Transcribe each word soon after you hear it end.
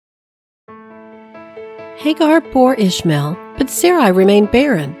Hagar bore Ishmael, but Sarai remained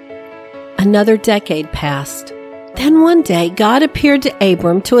barren. Another decade passed. Then one day God appeared to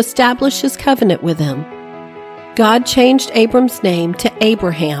Abram to establish his covenant with him. God changed Abram's name to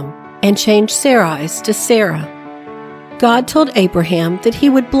Abraham and changed Sarai's to Sarah. God told Abraham that he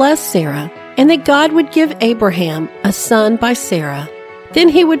would bless Sarah and that God would give Abraham a son by Sarah. Then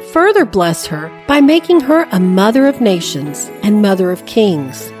he would further bless her by making her a mother of nations and mother of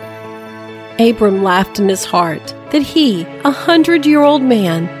kings. Abram laughed in his heart that he, 100-year-old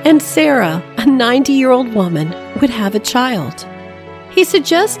man, and Sarah, a 90-year-old woman, would have a child. He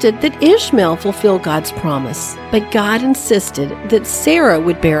suggested that Ishmael fulfill God's promise, but God insisted that Sarah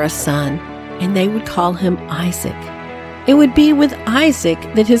would bear a son, and they would call him Isaac. It would be with Isaac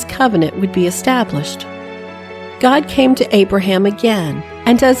that his covenant would be established. God came to Abraham again,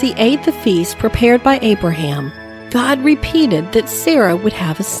 and as he ate the feast prepared by Abraham, God repeated that Sarah would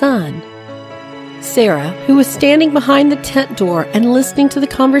have a son. Sarah, who was standing behind the tent door and listening to the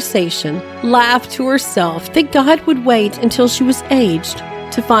conversation, laughed to herself that God would wait until she was aged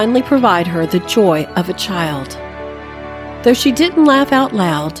to finally provide her the joy of a child. Though she didn't laugh out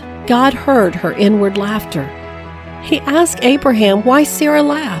loud, God heard her inward laughter. He asked Abraham why Sarah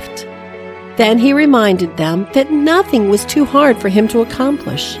laughed. Then he reminded them that nothing was too hard for him to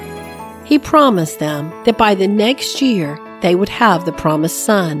accomplish. He promised them that by the next year they would have the promised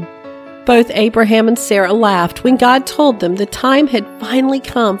son. Both Abraham and Sarah laughed when God told them the time had finally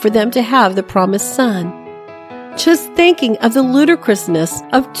come for them to have the promised son. Just thinking of the ludicrousness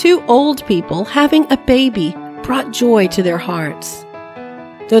of two old people having a baby brought joy to their hearts.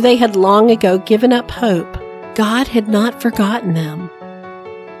 Though they had long ago given up hope, God had not forgotten them.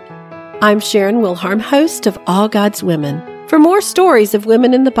 I'm Sharon Wilharm, host of All God's Women. For more stories of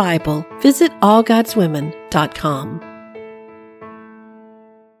women in the Bible, visit allgodswomen.com.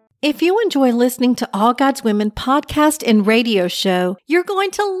 If you enjoy listening to All God's Women podcast and radio show, you're going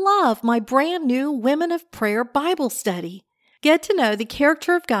to love my brand new Women of Prayer Bible study. Get to know the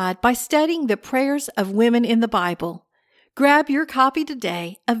character of God by studying the prayers of women in the Bible. Grab your copy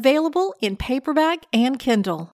today, available in paperback and Kindle.